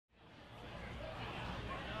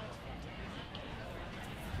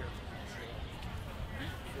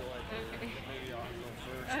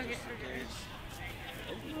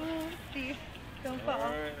easy. Don't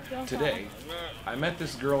fall. Don't Today, I met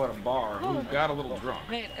this girl at a bar who got a little drunk.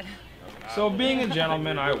 Made it. So being a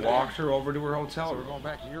gentleman, I walked her over to her hotel. We're going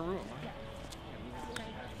back to your room.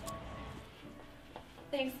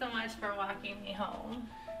 Thanks so much for walking me home.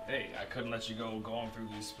 Hey, I couldn't let you go going through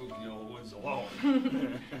these spooky old woods alone.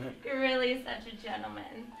 You're really such a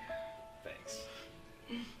gentleman. Thanks.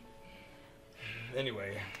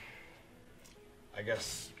 Anyway, I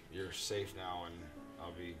guess you're safe now and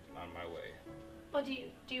I'll be on my way. Well, do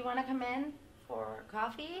you want to come in for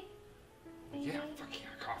coffee? Maybe? Yeah, fuck yeah,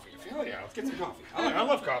 coffee. Hell yeah, let's get some coffee. I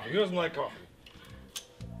love coffee. Who doesn't like coffee?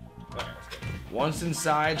 All right, let's go. Once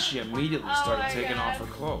inside, she immediately started taking off her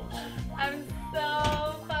clothes. I'm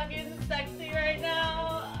so fucking sexy right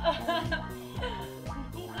now.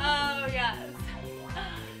 Oh, yes.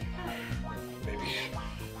 Baby.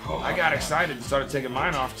 Oh, I got excited and started taking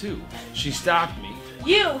mine off too. She stopped me.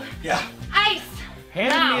 You! Yeah. Ice!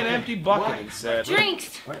 Handed now. me an empty bucket and said,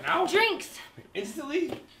 Drinks! What now? Drinks!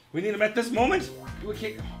 Instantly? We need them at this moment? You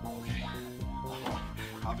okay? Okay.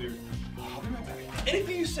 I'll be right back.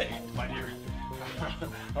 Anything you say, my dear.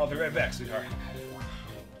 I'll be right back, sweetheart.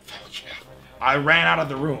 I ran out of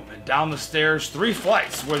the room and down the stairs 3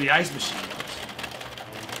 flights where the ice machine was.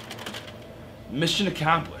 Mission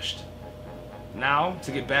accomplished. Now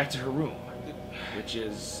to get back to her room, which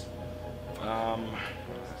is,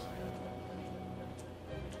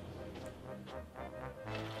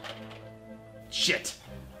 shit.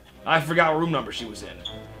 I forgot what room number she was in.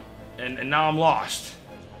 And now I'm lost.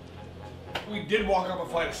 We did walk up a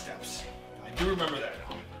flight of steps. I do remember that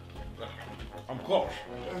now. I'm close.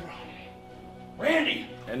 Randy!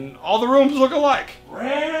 And all the rooms look alike.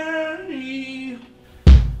 Randy!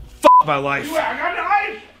 Fuck my life. I got the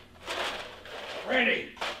ice! Randy!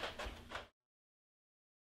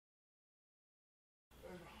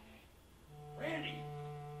 Randy!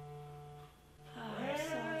 Oh, I'm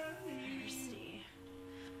so thirsty.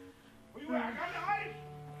 Where you at? I got the ice!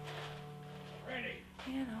 Randy!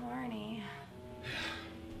 And horny.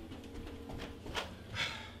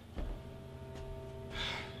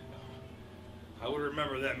 I would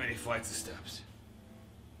remember that many flights of steps.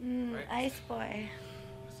 Right? Ice boy.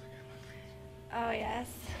 Oh, yes.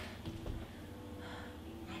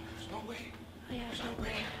 No, there's no way. Oh, yeah, There's no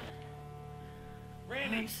way.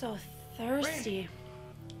 Randy! I'm so thirsty.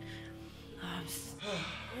 Oh,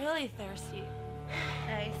 I'm really thirsty.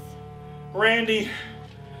 Ice. Randy,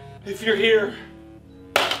 if you're here,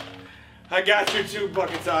 I got your 2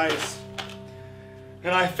 buckets of ice.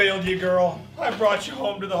 And I failed you, girl. I brought you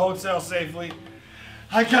home to the hotel safely.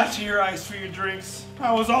 I got you your ice for your drinks.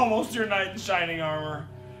 I was almost your knight in shining armor.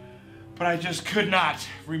 But I just could not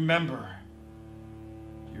remember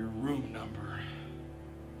your room number.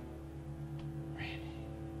 Randy.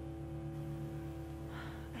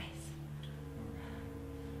 Ice.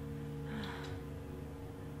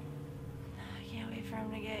 I can't wait for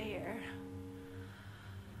him to get here.